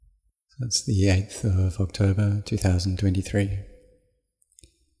So it's the 8th of October 2023.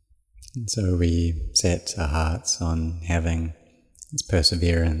 And so we set our hearts on having this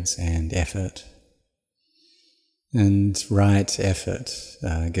perseverance and effort. And right effort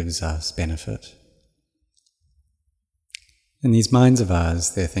gives us benefit. And these minds of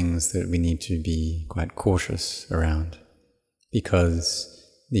ours, they're things that we need to be quite cautious around, because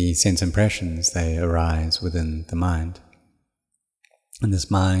the sense impressions, they arise within the mind. And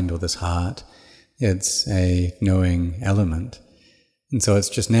this mind or this heart, it's a knowing element. And so it's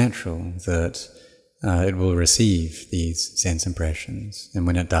just natural that it will receive these sense impressions. And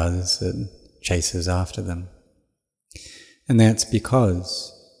when it does, it chases after them. And that's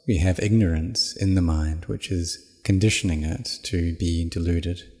because we have ignorance in the mind, which is conditioning it to be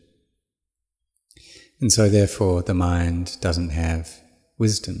deluded. And so therefore the mind doesn't have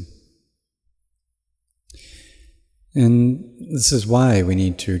wisdom. And this is why we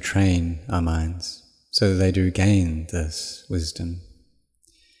need to train our minds, so that they do gain this wisdom.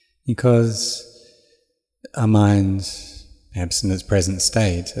 Because our mind, perhaps in its present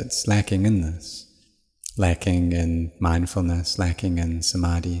state, it's lacking in this, lacking in mindfulness, lacking in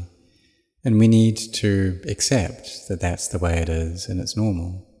samadhi. And we need to accept that that's the way it is and it's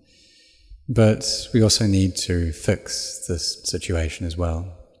normal. But we also need to fix this situation as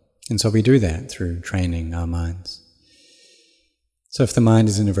well. And so we do that through training our minds. So if the mind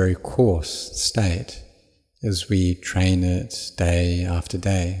is in a very coarse state, as we train it day after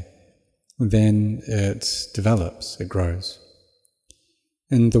day, then it develops, it grows.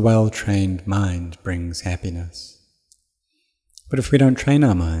 And the well-trained mind brings happiness. But if we don't train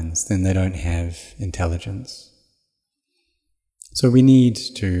our minds, then they don't have intelligence. So we need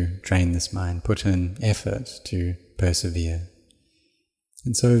to train this mind, put in effort to persevere.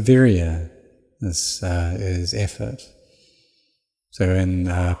 And so virya, this is effort. So in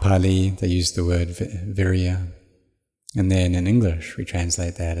Pali, they use the word virya, and then in English we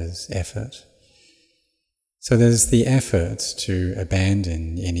translate that as effort. So there's the effort to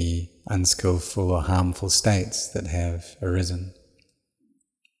abandon any unskillful or harmful states that have arisen.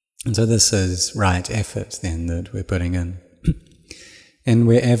 And so this is right effort then that we're putting in. And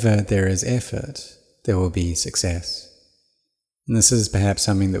wherever there is effort, there will be success. And this is perhaps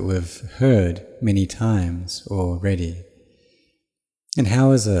something that we've heard many times already. And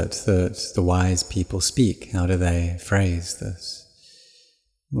how is it that the wise people speak? How do they phrase this?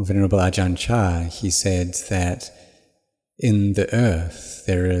 Well, Venerable Ajahn Chah, he said that in the earth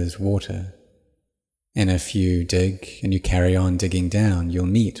there is water, and if you dig and you carry on digging down, you'll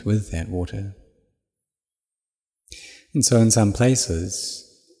meet with that water. And so in some places,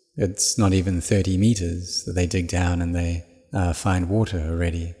 it's not even 30 meters that they dig down and they find water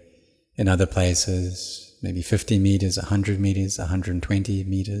already. In other places, maybe 50 meters, 100 meters, 120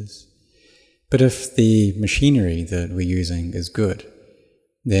 meters. But if the machinery that we're using is good,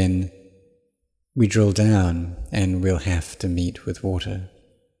 then we drill down and we'll have to meet with water.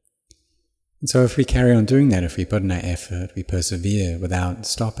 And so if we carry on doing that, if we put in our effort, we persevere without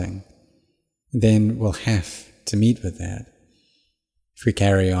stopping, then we'll have to meet with that. If we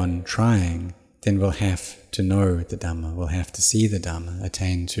carry on trying, then we'll have to know the Dhamma, we'll have to see the Dhamma,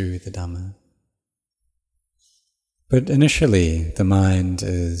 attain to the Dhamma. But initially, the mind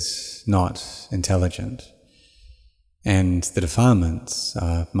is not intelligent, and the defilements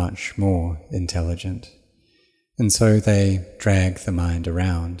are much more intelligent, and so they drag the mind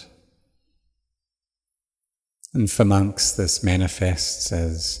around. And for monks, this manifests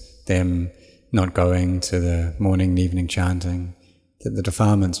as them not going to the morning and evening chanting, that the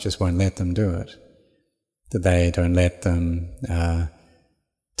defilements just won't let them do it, that they don't let them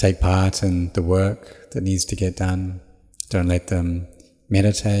take part in the work that needs to get done, don't let them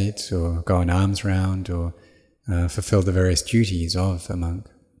meditate or go on alms round or fulfill the various duties of a monk.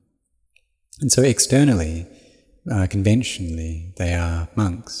 And so externally, conventionally, they are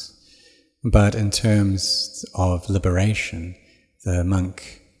monks. But in terms of liberation, the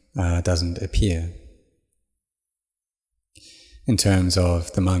monk doesn't appear. In terms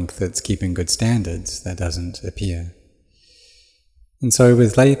of the monk that's keeping good standards, that doesn't appear. And so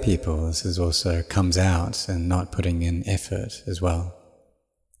with lay people, this is also comes out and not putting in effort as well.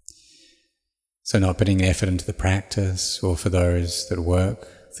 So not putting effort into the practice, or for those that work,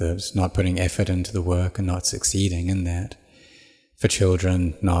 that's not putting effort into the work and not succeeding in that. For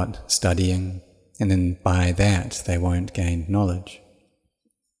children, not studying, and then by that they won't gain knowledge.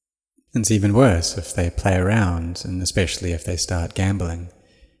 And it's even worse if they play around, and especially if they start gambling,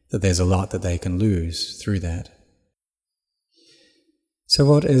 that there's a lot that they can lose through that. So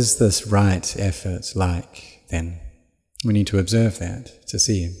what is this right effort like, then? We need to observe that, to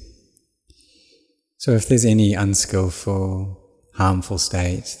see. So if there's any unskillful, harmful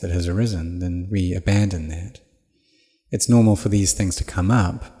state that has arisen, then we abandon that. It's normal for these things to come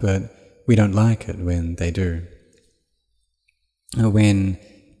up, but we don't like it when they do. When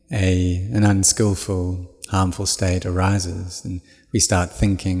an unskillful, harmful state arises, and we start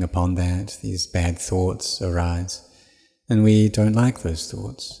thinking upon that, these bad thoughts arise, and we don't like those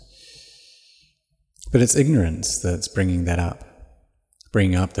thoughts. But it's ignorance that's bringing that up,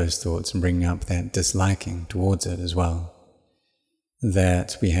 bringing up those thoughts and bringing up that disliking towards it as well.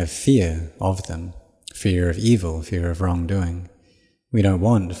 That we have fear of them, fear of evil, fear of wrongdoing. We don't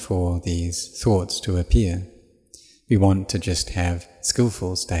want for these thoughts to appear. We want to just have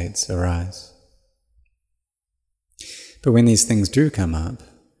skillful states arise. But when these things do come up,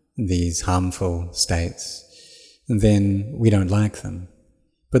 these harmful states, then we don't like them.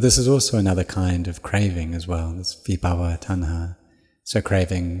 But this is also another kind of craving as well, this vibhava tanha, so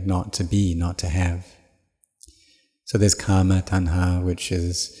craving not to be, not to have. So there's kama tanha, which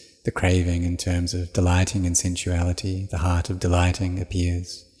is the craving in terms of delighting in sensuality, the heart of delighting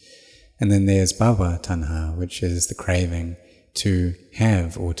appears. And then there's bhava tanha, which is the craving to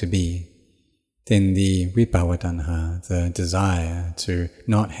have or to be. Then the vibhava tanha, the desire to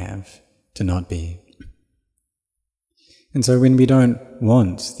not have, to not be. And so when we don't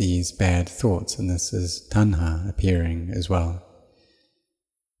want these bad thoughts, and this is tanha appearing as well,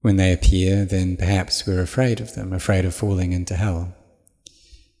 when they appear, then perhaps we're afraid of them, afraid of falling into hell.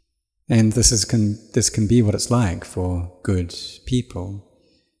 And this can be what it's like for good people,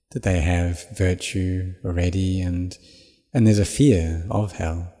 that they have virtue already, and there's a fear of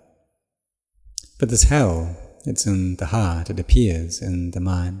hell. But this hell, it's in the heart, it appears in the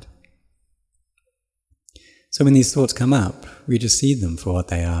mind. So when these thoughts come up, we just see them for what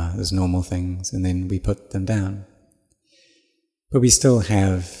they are, as normal things, and then we put them down. But we still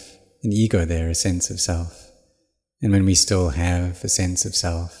have an ego there, a sense of self. And when we still have a sense of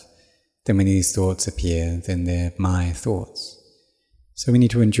self, then when these thoughts appear, then they're my thoughts. So we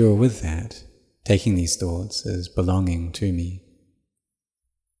need to endure with that, taking these thoughts as belonging to me.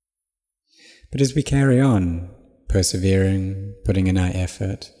 But as we carry on persevering, putting in our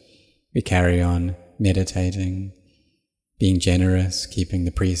effort, we carry on meditating, being generous, keeping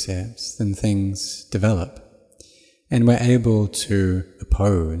the precepts, then things develop. And we're able to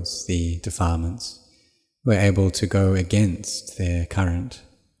oppose the defilements. We're able to go against their current.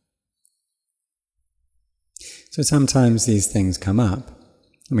 So sometimes these things come up,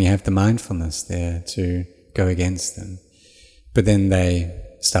 and we have the mindfulness there to go against them. But then they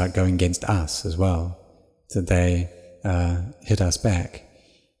start going against us as well, that they hit us back.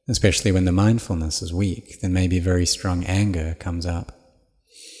 Especially when the mindfulness is weak, then maybe very strong anger comes up.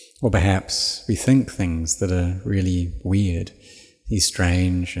 Or perhaps we think things that are really weird, these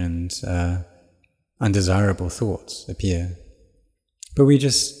strange and undesirable thoughts appear. But we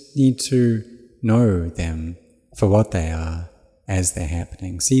just need to know them for what they are as they're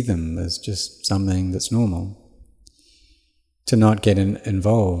happening, see them as just something that's normal. To not get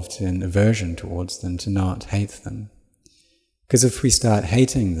involved in aversion towards them, to not hate them. Because if we start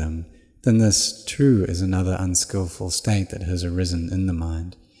hating them, then this too is another unskillful state that has arisen in the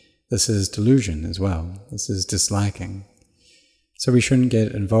mind. This is delusion as well. This is disliking. So we shouldn't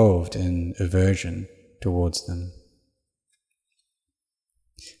get involved in aversion towards them.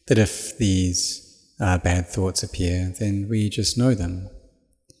 That if these bad thoughts appear, then we just know them,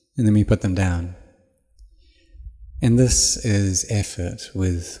 and then we put them down. And this is effort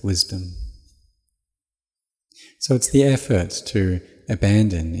with wisdom. So it's the effort to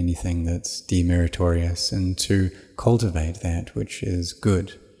abandon anything that's demeritorious and to cultivate that which is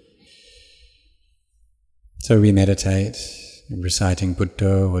good. So we meditate, reciting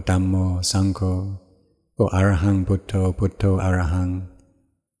Buddho or Dhammo or Sangho or Arahang Buddho, Buddho Arahang,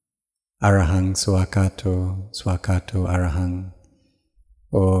 Arahang Swakato, Swakato Arahang,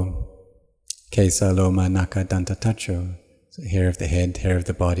 or Kesa Loma Naka Danta Tacho, so hair of the head, hair of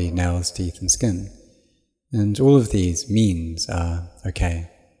the body, nails, teeth and skin. And all of these means are okay.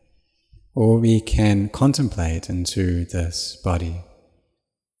 Or we can contemplate into this body.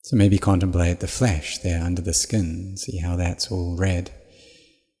 So maybe contemplate the flesh there under the skin, see how that's all red.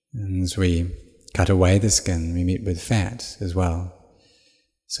 And as we cut away the skin, we meet with fat as well.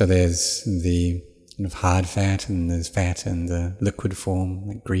 So there's the kind of hard fat, and there's fat in the liquid form,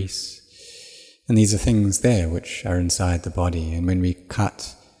 like grease. And these are things there which are inside the body, and when we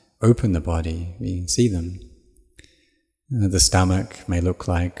cut open the body, we see them. The stomach may look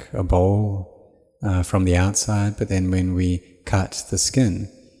like a bowl from the outside, but then when we cut the skin,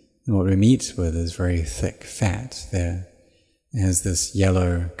 what we meet with is very thick fat there. It has this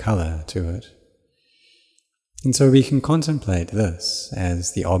yellow color to it. And so we can contemplate this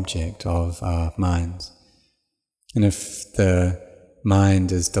as the object of our minds. And if the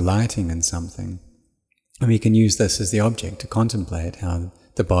mind is delighting in something, we can use this as the object to contemplate how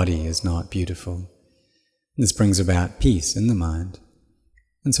the body is not beautiful. This brings about peace in the mind.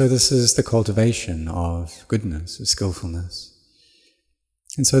 And so this is the cultivation of goodness, of skillfulness.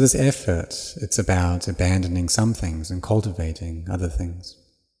 And so this effort, it's about abandoning some things and cultivating other things.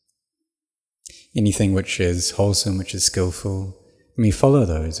 Anything which is wholesome, which is skillful, we follow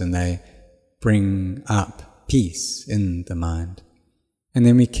those and they bring up peace in the mind. And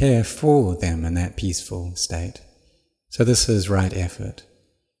then we care for them in that peaceful state. So this is right effort.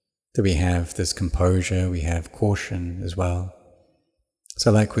 That we have this composure, we have caution as well.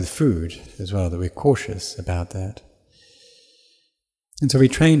 So like with food as well, that we're cautious about that. And so we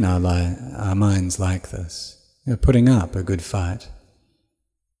train our minds like this, putting up a good fight.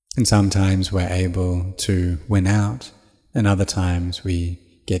 And sometimes we're able to win out, and other times we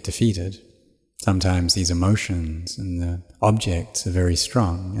get defeated. Sometimes these emotions and the objects are very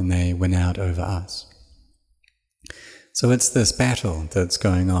strong and they win out over us. So it's this battle that's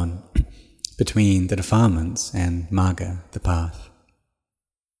going on between the defilements and Magga, the path.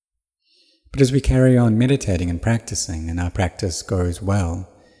 But as we carry on meditating and practicing, and our practice goes well,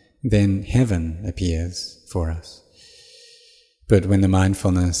 then heaven appears for us. But when the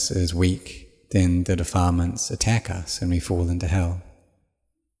mindfulness is weak, then the defilements attack us and we fall into hell.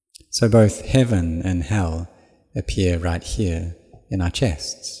 So both heaven and hell appear right here in our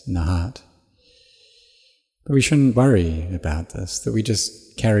chests, in our heart. But we shouldn't worry about this, that we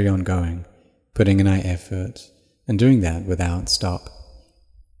just carry on going, putting in our effort, and doing that without stop.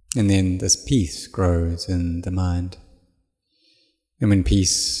 And then this peace grows in the mind. And when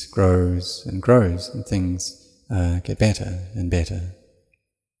peace grows, and things get better and better.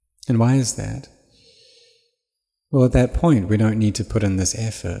 And why is that? Well, at that point, we don't need to put in this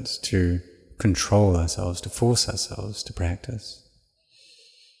effort to control ourselves, to force ourselves to practice.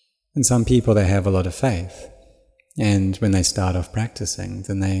 And some people, they have a lot of faith. And when they start off practicing,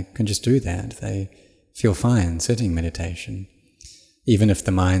 then they can just do that. They feel fine sitting meditation. Even if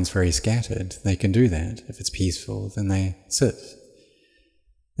the mind's very scattered, they can do that. If it's peaceful, then they sit.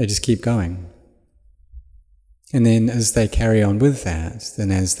 They just keep going. And then as they carry on with that,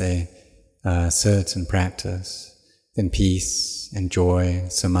 then as they sit and practice, then peace and joy,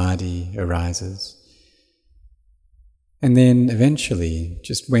 samadhi arises. And then eventually,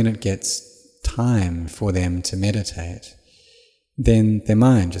 just when it gets time for them to meditate, then their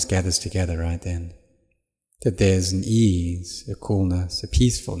mind just gathers together right then. That there's an ease, a coolness, a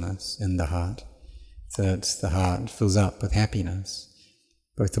peacefulness in the heart, that the heart fills up with happiness.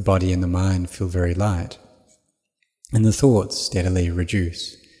 Both the body and the mind feel very light, and the thoughts steadily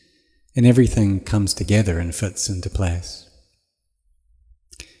reduce, and everything comes together and fits into place.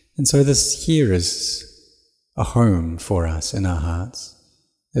 And so this here is a home for us in our hearts.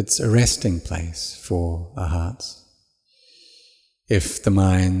 It's a resting place for our hearts. If the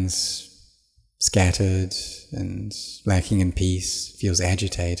mind's scattered and lacking in peace, feels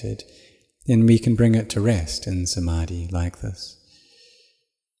agitated, then we can bring it to rest in samadhi like this.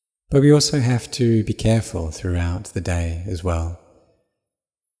 But we also have to be careful throughout the day as well,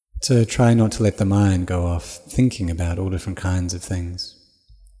 to try not to let the mind go off thinking about all different kinds of things.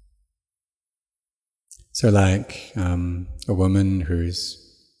 So like a woman who's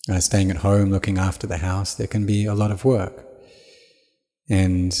staying at home looking after the house, there can be a lot of work.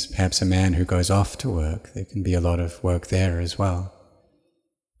 And perhaps a man who goes off to work, there can be a lot of work there as well.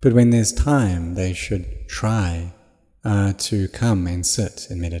 But when there's time, they should try to come and sit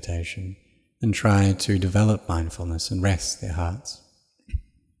in meditation and try to develop mindfulness and rest their hearts.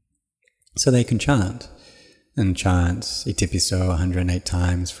 So they can chant, and chant Itipiso 108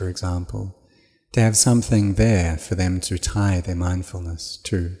 times, for example, to have something there for them to tie their mindfulness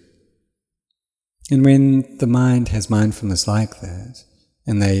to. And when the mind has mindfulness like that,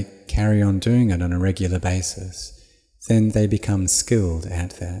 and they carry on doing it on a regular basis, then they become skilled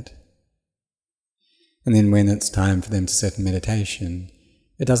at that. And then when it's time for them to sit in meditation,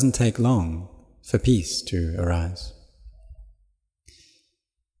 it doesn't take long for peace to arise.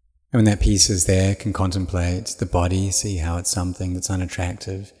 And when that peace is there, can contemplate the body, see how it's something that's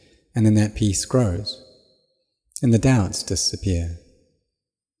unattractive, and then that peace grows, and the doubts disappear.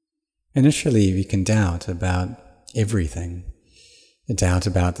 Initially, we can doubt about everything. A doubt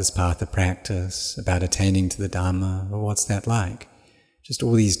about this path of practice, about attaining to the Dhamma, or what's that like? Just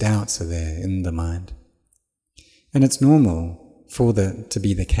all these doubts are there in the mind. And it's normal for that to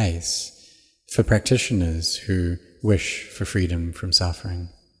be the case for practitioners who wish for freedom from suffering.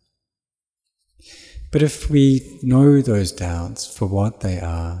 But if we know those doubts for what they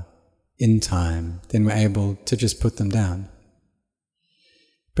are in time, then we're able to just put them down.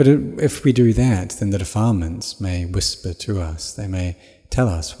 But if we do that, then the defilements may whisper to us. They may tell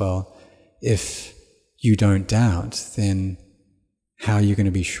us, well, if you don't doubt, then how are you going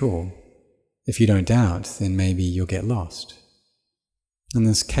to be sure? If you don't doubt, then maybe you'll get lost. And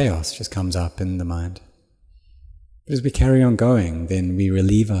this chaos just comes up in the mind. But as we carry on going, then we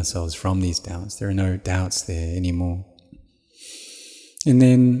relieve ourselves from these doubts. There are no doubts there anymore. And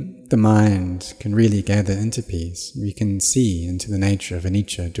then the mind can really gather into peace. We can see into the nature of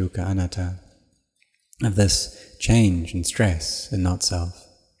anicca, dukkha, anatta, of this change and stress and not self.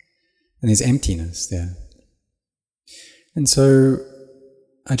 And there's emptiness there. And so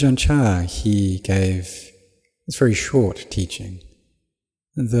Ajahn Chah, he gave this very short teaching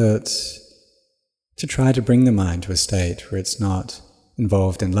that to try to bring the mind to a state where it's not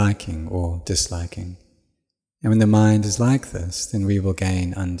involved in liking or disliking. And when the mind is like this, then we will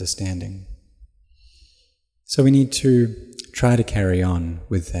gain understanding. So we need to try to carry on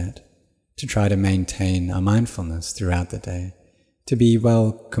with that, to try to maintain our mindfulness throughout the day, to be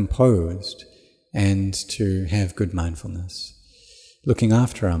well composed and to have good mindfulness, looking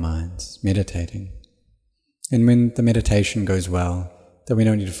after our minds, meditating. And when the meditation goes well, then we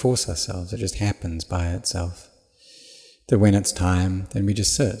don't need to force ourselves, it just happens by itself. That when it's time, then we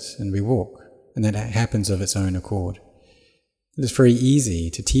just sit and we walk. And that happens of its own accord. It's very easy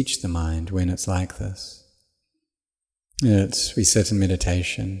to teach the mind when it's like this. We sit in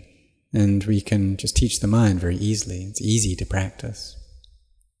meditation and we can just teach the mind very easily. It's easy to practice.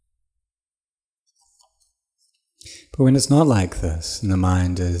 But when it's not like this and the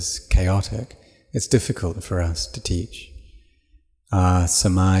mind is chaotic, it's difficult for us to teach. Our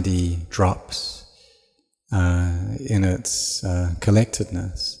samadhi drops in its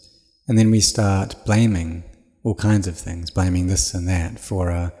collectedness. And then we start blaming all kinds of things, blaming this and that for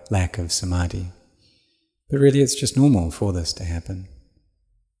a lack of samadhi. But really it's just normal for this to happen.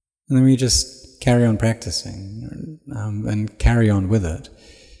 And then we just carry on practicing and carry on with it.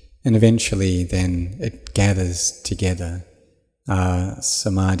 And eventually then it gathers together.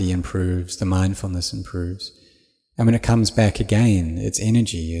 Samadhi improves, the mindfulness improves. And when it comes back again, its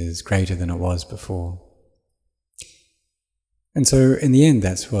energy is greater than it was before. And so in the end,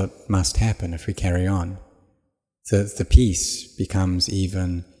 that's what must happen if we carry on. The peace becomes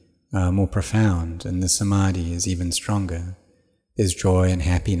even more profound and the samadhi is even stronger. There's joy and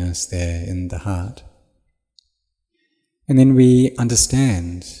happiness there in the heart. And then we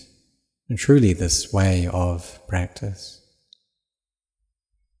understand truly this way of practice.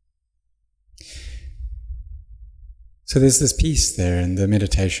 So there's this peace there and the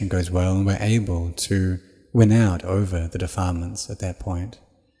meditation goes well and we're able to win out over the defilements at that point.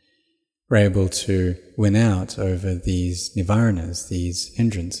 We're able to win out over these nivaranas, these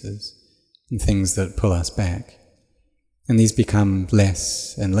hindrances, and things that pull us back. And these become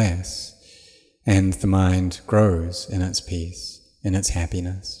less and less, and the mind grows in its peace, in its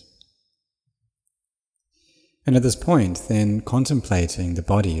happiness. And at this point, then contemplating the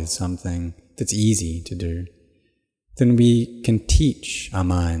body is something that's easy to do. Then we can teach our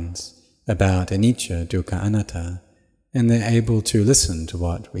minds about anicca, dukkha, anatta, and they're able to listen to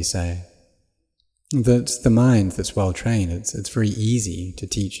what we say. That the mind that's well trained, it's very easy to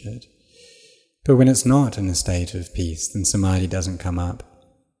teach it. But when it's not in a state of peace, then samadhi doesn't come up.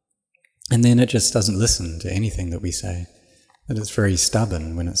 And then it just doesn't listen to anything that we say. That it's very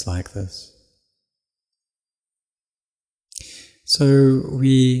stubborn when it's like this. So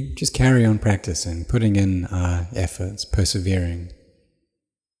we just carry on practicing, putting in our efforts, persevering.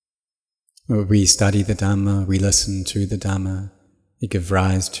 We study the Dhamma, we listen to the Dhamma, we give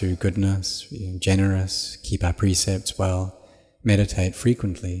rise to goodness, we are generous, keep our precepts well, meditate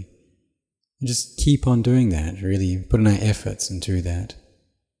frequently. And just keep on doing that, really put in our efforts into that.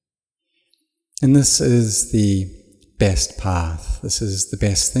 And this is the best path, this is the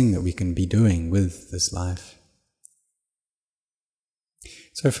best thing that we can be doing with this life.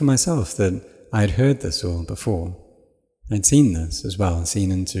 So for myself, that I had heard this all before, I'd seen this as well,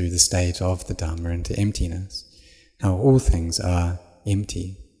 seen into the state of the Dhamma, into emptiness, how all things are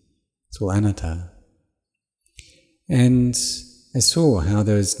empty, it's all anatta. And I saw how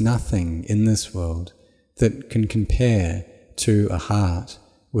there's nothing in this world that can compare to a heart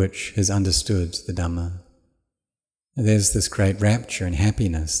which has understood the Dhamma. There's this great rapture and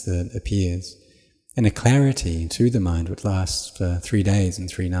happiness that appears, and a clarity to the mind which lasts for 3 days and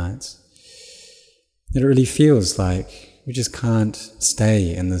 3 nights. It really feels like we just can't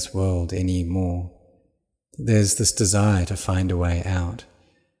stay in this world anymore. There's this desire to find a way out.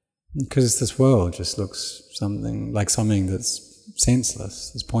 Because this world just looks something that's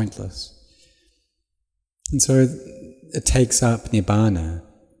senseless, that's pointless. And so it takes up Nibbana,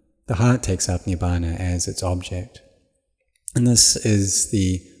 the heart takes up Nibbana as its object. And this is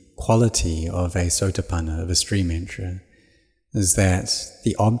the quality of a Sotapanna, of a stream enterer, is that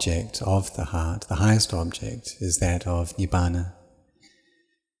the object of the heart, the highest object, is that of Nibbana.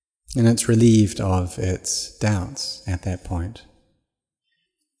 And it's relieved of its doubts at that point.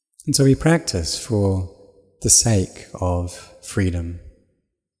 And so we practice for the sake of freedom.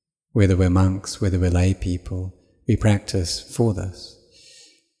 Whether we're monks, whether we're lay people, we practice for this.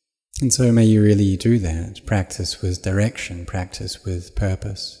 And so may you really do that. Practice with direction, practice with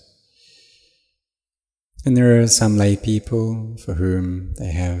purpose. And there are some lay people for whom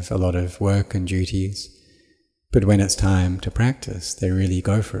they have a lot of work and duties, but when it's time to practice, they really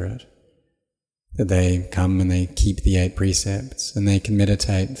go for it. That they come and they keep the 8 precepts, and they can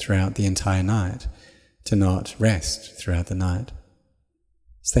meditate throughout the entire night, to not rest throughout the night.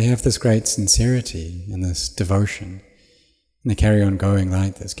 So they have this great sincerity and this devotion, and they carry on going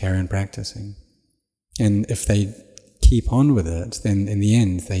like this, carry on practicing. And if they keep on with it, then in the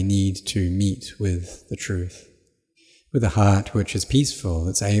end they need to meet with the truth. With a heart which is peaceful,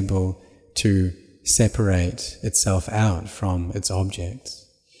 it's able to separate itself out from its objects.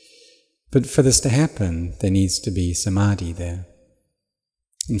 But for this to happen, there needs to be samadhi there.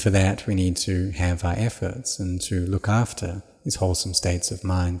 And for that we need to have our efforts and to look after these wholesome states of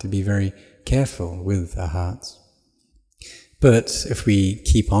mind, to be very careful with our hearts. But if we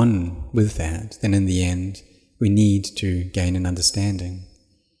keep on with that, then in the end we need to gain an understanding.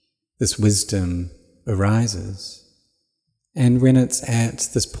 This wisdom arises. And when it's at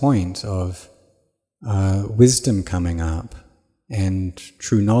this point of wisdom coming up, and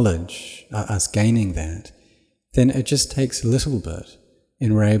true knowledge, us gaining that, then it just takes a little bit,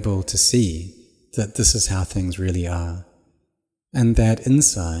 and we're able to see that this is how things really are. And that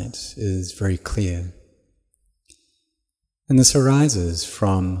insight is very clear. And this arises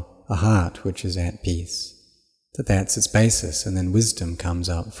from a heart which is at peace, that's its basis, and then wisdom comes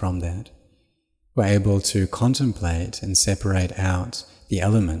up from that. We're able to contemplate and separate out the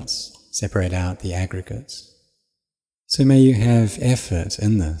elements, separate out the aggregates. So may you have effort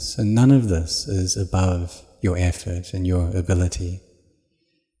in this, and none of this is above your effort and your ability.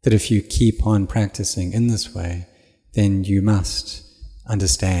 That if you keep on practicing in this way, then you must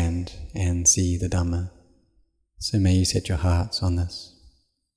understand and see the Dhamma. So may you set your hearts on this.